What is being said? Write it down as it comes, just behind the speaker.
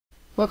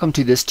Welcome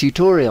to this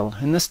tutorial.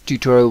 In this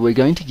tutorial we're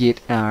going to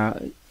get our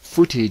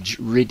footage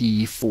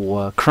ready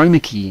for chroma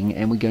keying,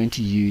 and we're going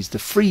to use the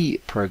free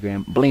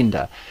program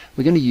Blender.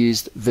 We're going to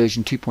use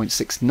version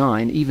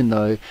 2.69 even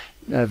though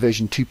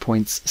version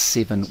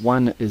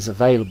 2.71 is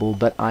available,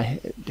 but I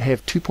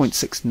have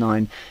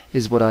 2.69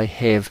 is what I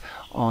have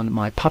on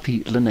my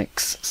Puppy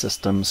Linux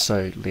system,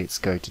 so let's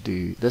go to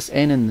do this.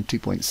 And in the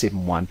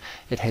 2.71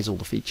 it has all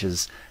the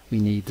features we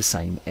need the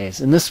same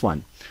as in this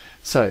one.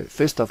 So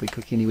first off, we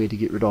click anywhere to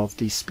get rid of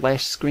the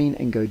splash screen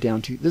and go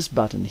down to this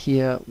button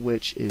here,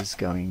 which is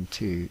going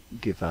to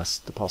give us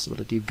the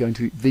possibility of going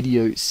to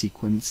Video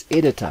Sequence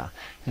Editor,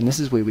 and this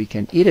is where we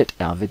can edit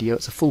our video.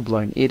 It's a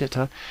full-blown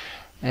editor,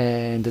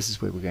 and this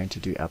is where we're going to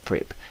do our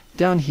prep.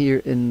 Down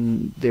here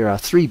there are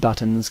three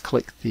buttons.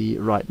 Click the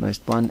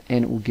rightmost one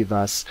and it will give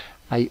us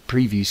a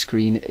preview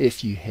screen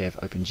if you have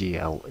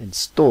OpenGL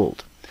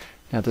installed.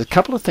 Now there's a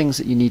couple of things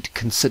that you need to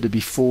consider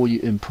before you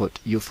input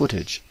your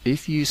footage.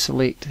 If you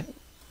select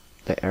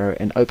the arrow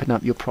and open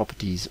up your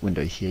properties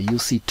window here, you'll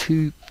see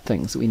two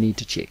things that we need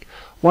to check.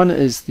 One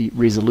is the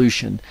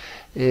resolution.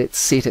 It's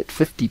set at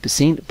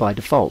 50% by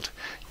default.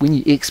 When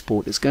you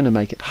export, it's going to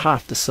make it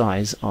half the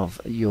size of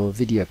your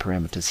video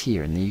parameters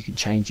here, and then you can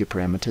change your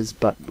parameters,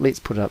 but let's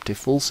put it up to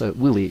full so it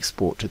will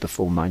export to the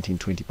full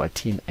 1920 by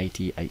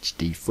 1080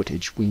 HD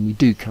footage when we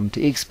do come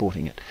to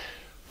exporting it.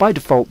 By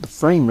default, the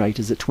frame rate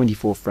is at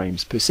 24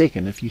 frames per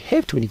second. If you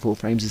have 24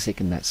 frames a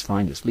second, that's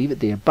fine, just leave it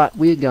there. But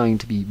we're going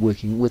to be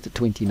working with the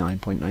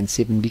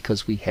 29.97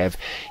 because we have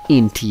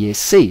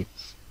NTSC.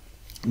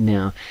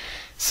 Now,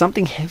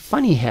 something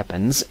funny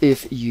happens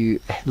if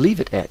you leave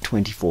it at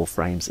 24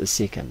 frames a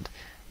second.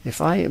 If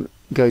I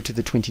go to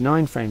the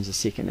 29 frames a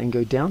second and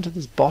go down to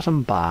this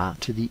bottom bar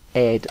to the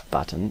Add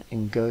button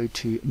and go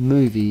to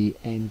Movie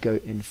and go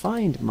and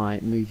find my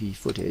movie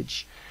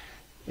footage,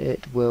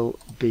 it will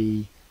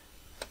be,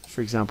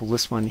 for example,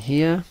 this one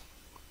here,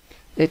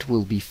 it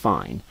will be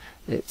fine.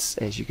 It's,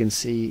 as you can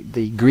see,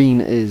 the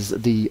green is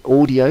the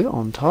audio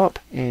on top,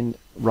 and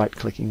right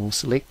clicking will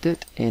select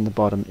it, and the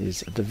bottom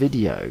is the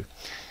video.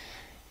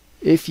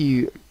 If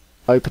you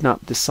open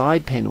up the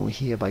side panel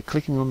here by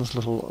clicking on this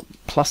little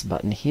plus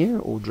button here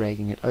or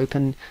dragging it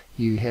open,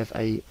 you have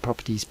a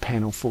properties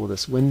panel for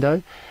this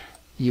window.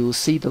 You will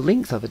see the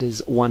length of it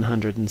is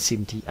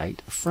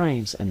 178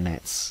 frames, and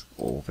that's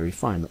all very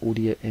fine. The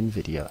audio and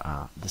video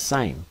are the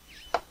same.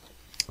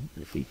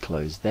 If we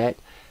close that,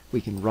 we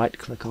can right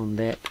click on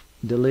that,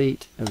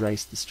 delete,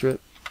 erase the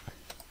strip,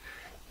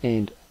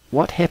 and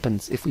what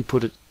happens if we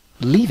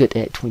leave it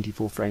at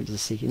 24 frames a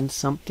second?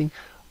 Something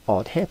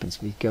odd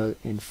happens. We go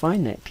and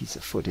find that piece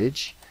of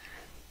footage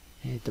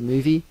at the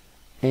movie,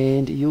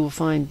 and you'll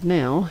find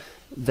now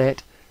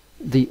that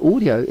the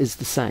audio is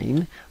the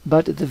same,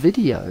 but the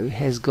video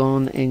has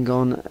gone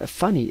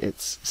funny. It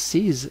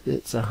says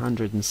it's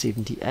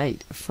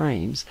 178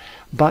 frames,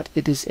 but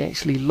it is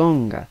actually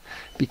longer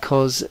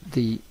because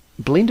the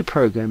Blender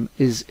program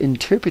is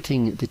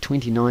interpreting the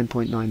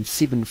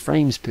 29.97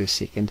 frames per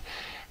second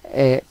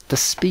at the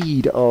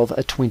speed of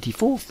a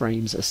 24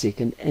 frames a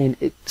second, and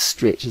it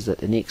stretches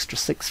it an extra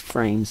 6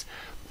 frames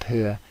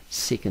per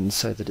second,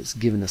 so that it's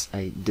given us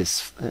a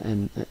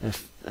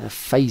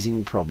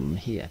phasing problem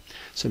here.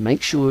 So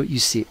make sure you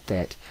set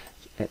that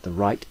at the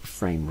right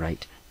frame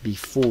rate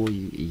before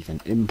you even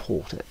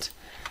import it.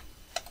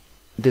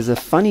 There's a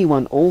funny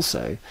one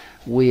also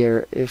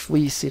where if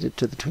we set it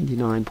to the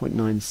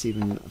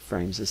 29.97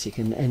 frames a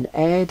second and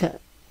add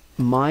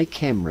my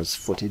camera's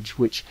footage,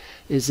 which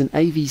is an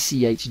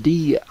AVC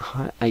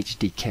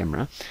HD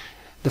camera,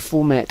 the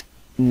format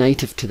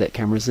native to that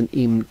camera is an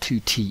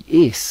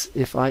M2TS.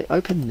 If I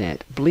open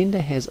that,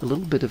 Blender has a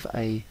little bit of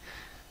a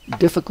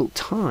difficult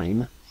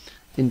time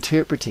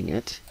interpreting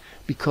it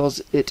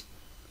because it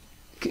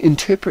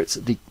interprets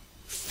the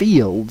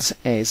fields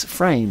as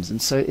frames,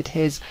 and so it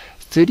has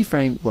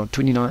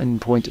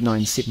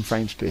 29.97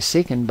 frames per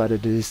second, but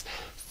it is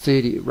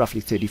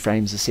roughly 30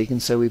 frames a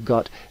second, so we've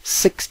got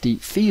 60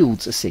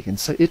 fields a second,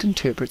 so it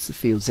interprets the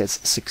fields as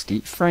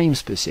 60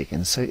 frames per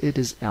second, so it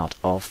is out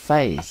of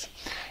phase.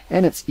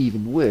 And it's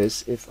even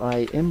worse if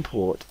I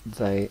import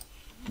the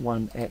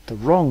one at the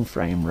wrong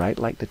frame rate,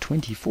 like the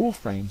 24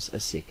 frames a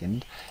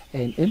second,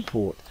 and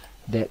import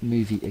that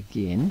movie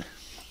again.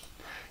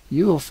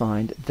 You will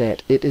find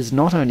that it is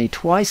not only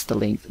twice the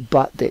length,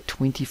 but that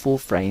 24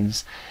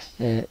 frames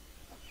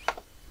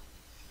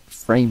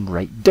frame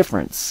rate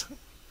difference.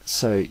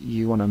 So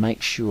you want to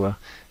make sure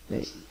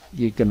that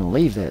you're going to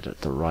leave that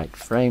at the right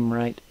frame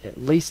rate at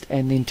least,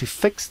 and then to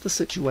fix the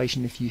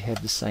situation, if you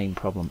have the same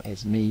problem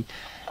as me,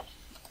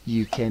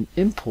 you can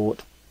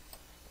import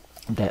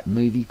that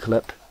movie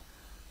clip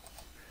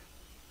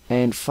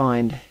and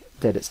find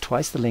that it's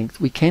twice the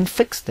length. We can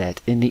fix that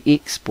in the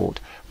export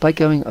by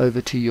going over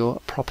to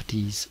your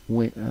properties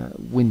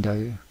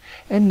window,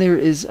 and there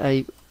is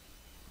a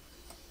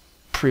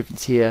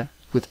preference here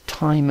with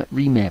time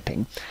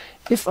remapping.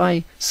 If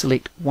I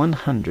select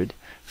 100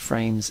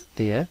 frames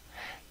there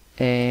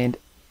and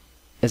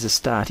as a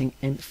starting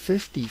and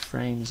 50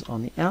 frames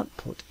on the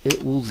output.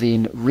 It will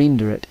then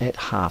render it at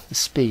half the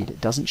speed.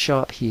 It doesn't show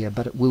up here,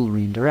 but it will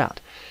render out.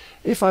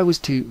 If I was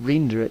to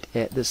render it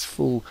at this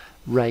full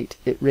rate,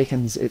 it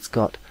reckons it's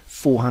got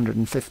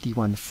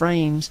 451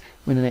 frames,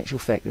 when in actual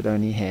fact it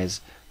only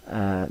has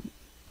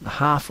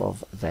half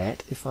of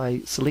that. If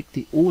I select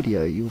the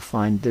audio, you'll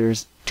find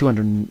there's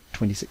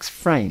 226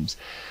 frames.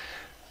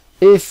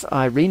 If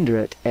I render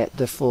it at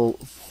the full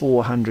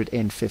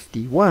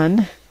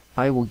 451,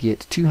 I will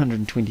get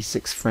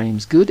 226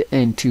 frames good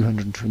and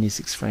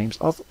 226 frames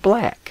of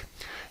black.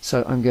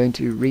 So I'm going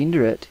to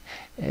render it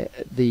at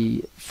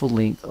the full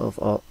length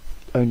of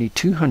only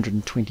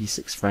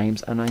 226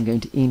 frames, and I'm going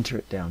to enter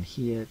it down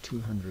here,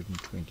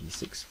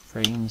 226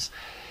 frames,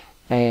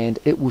 and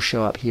it will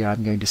show up here.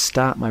 I'm going to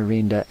start my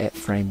render at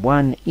frame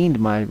 1, end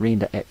my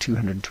render at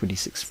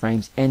 226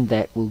 frames, and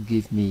that will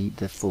give me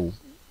the full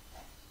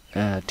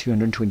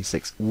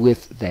 226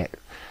 with that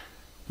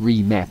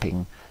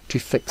remapping to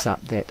fix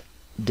up that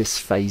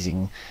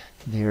disphasing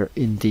there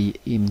in the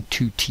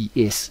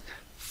M2TS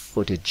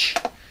footage.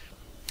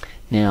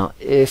 Now,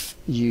 if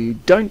you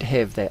don't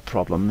have that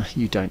problem,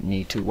 you don't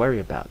need to worry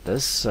about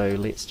this. So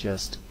let's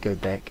just go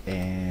back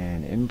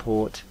and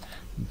import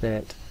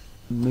that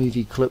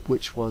movie clip,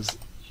 which was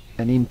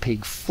an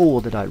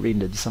MPEG-4 that I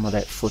rendered some of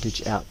that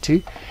footage out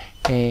to,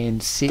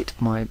 and set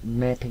my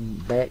mapping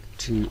back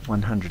to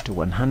 100 to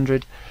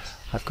 100.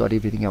 I've got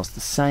everything else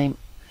the same.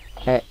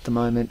 At the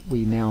moment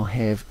we now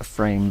have a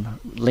frame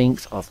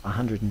length of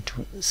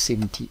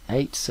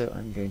 178, so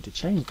I'm going to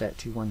change that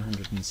to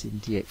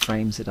 178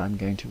 frames that I'm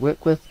going to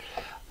work with.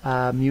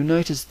 You'll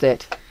notice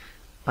that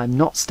I'm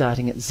not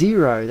starting at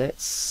 0.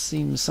 That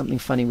seems something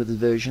funny with the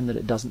version, that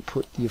it doesn't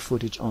put your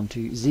footage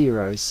onto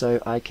 0.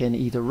 So I can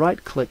either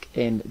right click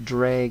and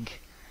drag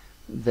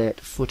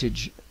that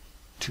footage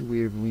to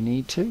wherever we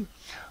need to,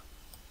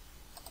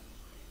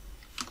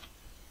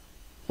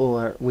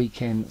 or we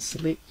can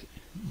select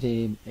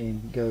them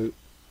and go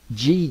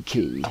G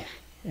key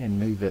and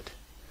move it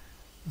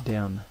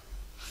down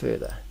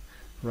further.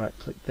 Right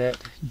click that,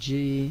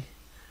 G,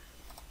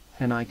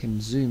 and I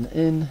can zoom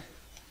in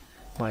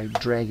by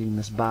dragging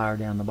this bar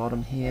down the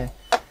bottom here,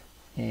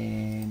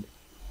 and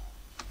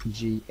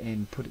G,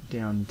 and put it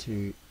down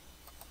to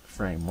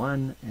frame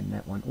 1, and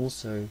that one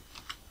also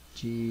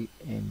G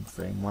and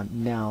frame 1.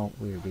 Now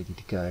we're ready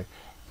to go.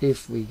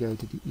 If we go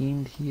to the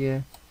end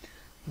here,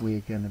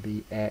 we're going to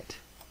be at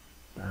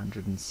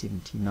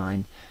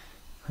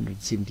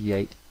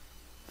 178th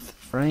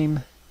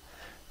frame,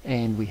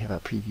 and we have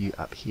our preview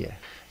up here.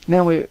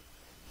 Now we're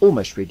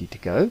almost ready to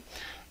go.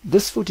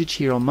 This footage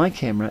here on my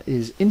camera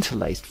is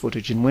interlaced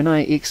footage, and when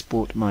I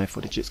export my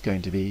footage it's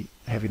going to be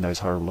having those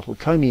horrible little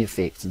Comey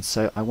effects, and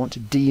so I want to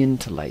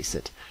de-interlace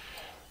it.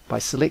 By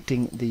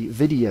selecting the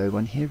video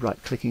one here,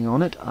 right clicking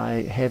on it,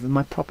 I have in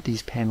my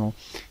properties panel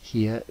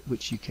here,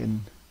 which you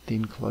can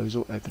then close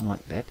or open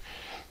like that,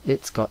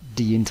 it's got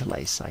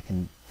de-interlace. I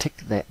can tick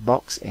that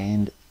box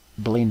and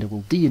Blender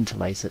will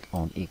de-interlace it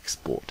on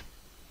export.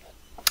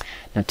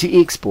 Now to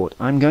export,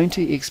 I'm going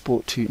to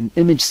export to an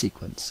image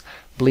sequence.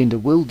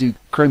 Blender will do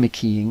chroma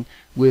keying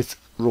with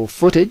raw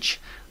footage,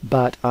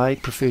 but I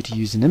prefer to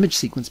use an image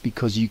sequence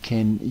because you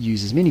can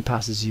use as many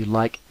passes as you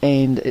like,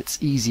 and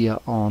it's easier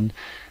on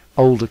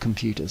older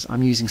computers.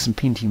 I'm using some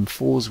Pentium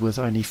 4s with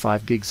only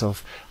 5 gigs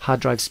of hard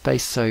drive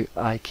space, so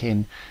I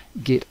can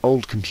get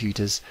old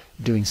computers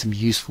doing some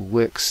useful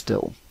work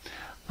still.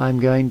 I'm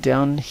going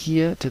down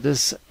here to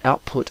this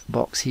output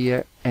box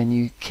here, and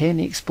you can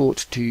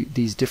export to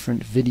these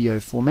different video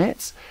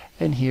formats,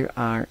 and here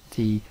are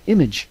the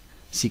image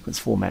sequence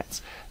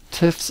formats: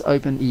 TIFFs,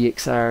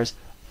 OpenEXRs,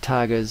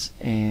 TAGAs,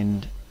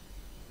 and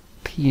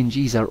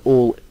PNGs are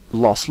all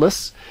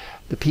lossless.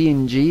 The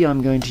PNG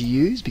I'm going to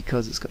use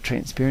because it's got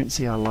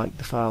transparency. I like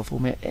the file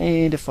format,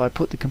 and if I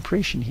put the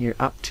compression here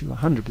up to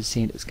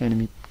 100%, it's going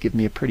to give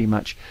me a pretty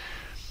much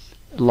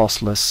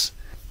lossless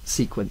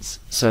sequence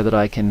so that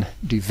I can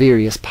do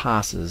various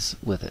passes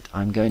with it.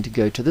 I'm going to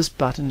go to this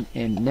button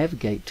and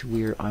navigate to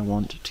where I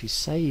want to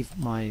save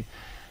my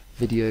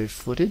video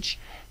footage,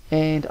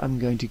 and I'm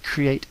going to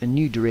create a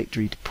new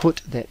directory to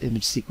put that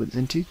image sequence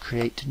into.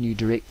 Create a new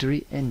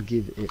directory and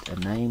give it a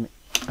name.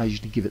 I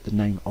usually give it the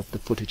name of the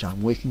footage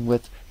I'm working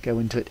with, go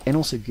into it, and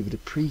also give it a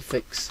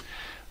prefix,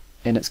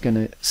 and it's going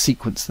to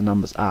sequence the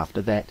numbers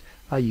after that.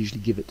 I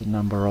usually give it the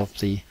number of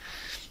the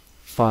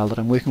file that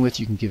I'm working with.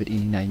 You can give it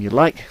any name you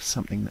like,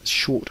 something that's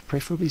short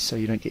preferably, so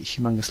you don't get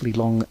humongously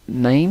long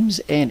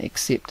names, and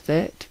accept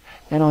that.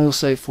 And I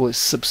also, for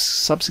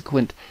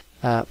subsequent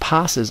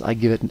passes, I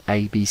give it an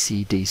A, B,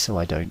 C, D, so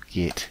I don't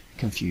get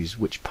confused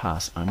which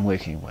pass I'm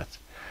working with.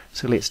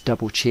 So let's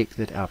double check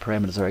that our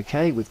parameters are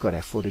okay. We've got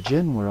our footage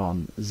in, we're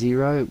on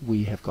 0,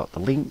 we have got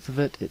the length of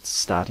it, it's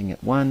starting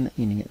at 1,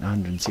 ending at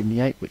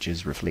 178, which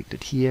is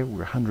reflected here.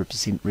 We're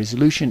 100%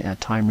 resolution. Our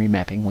time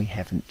remapping we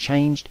haven't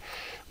changed.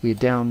 We're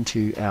down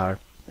to our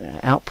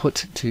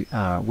output, to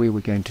where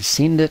we're going to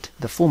send it,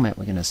 the format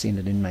we're going to send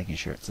it in, making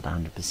sure it's at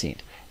 100%.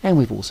 And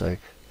we've also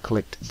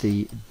clicked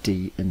the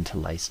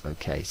de-interlace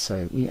OK.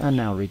 So we are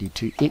now ready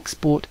to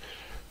export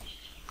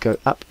go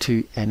up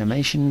to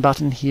animation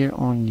button here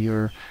on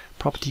your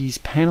properties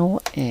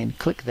panel and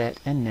click that,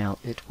 and now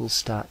it will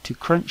start to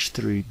crunch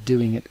through,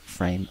 doing it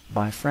frame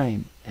by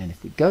frame. And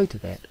if we go to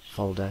that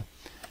folder,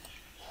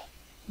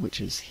 which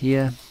is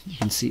here, you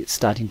can see it's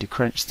starting to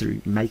crunch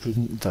through,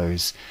 making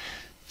those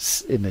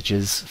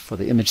images for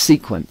the image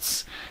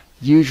sequence.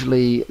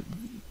 Usually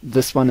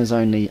this one is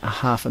only a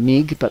half a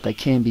meg, but they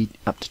can be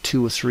up to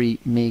 2 or 3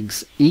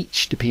 megs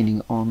each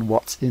depending on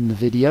what's in the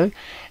video,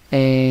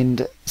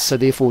 and so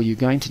therefore you're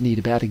going to need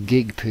about a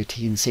gig per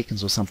 10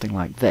 seconds or something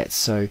like that,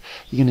 so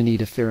you're going to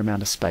need a fair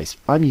amount of space.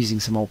 I'm using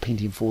some old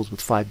Pentium 4s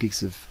with 5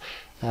 gigs of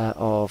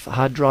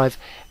hard drive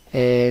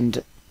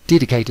and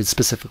dedicated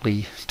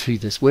specifically to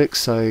this work,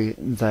 so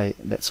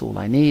that's all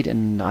I need,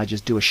 and I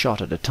just do a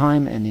shot at a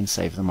time and then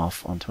save them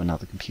off onto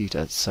another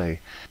computer. So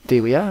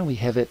there we are, we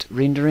have it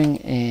rendering,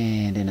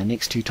 and in the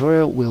next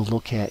tutorial we'll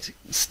look at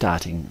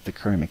starting the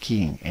chroma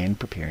keying and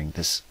preparing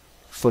this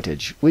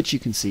footage, which you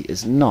can see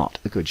is not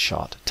a good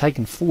shot,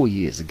 taken 4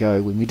 years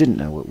ago when we didn't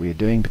know what we were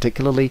doing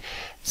particularly,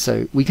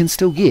 so we can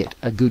still get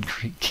a good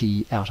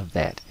key out of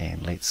that.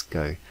 And let's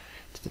go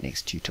to the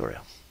next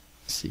tutorial.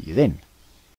 See you then.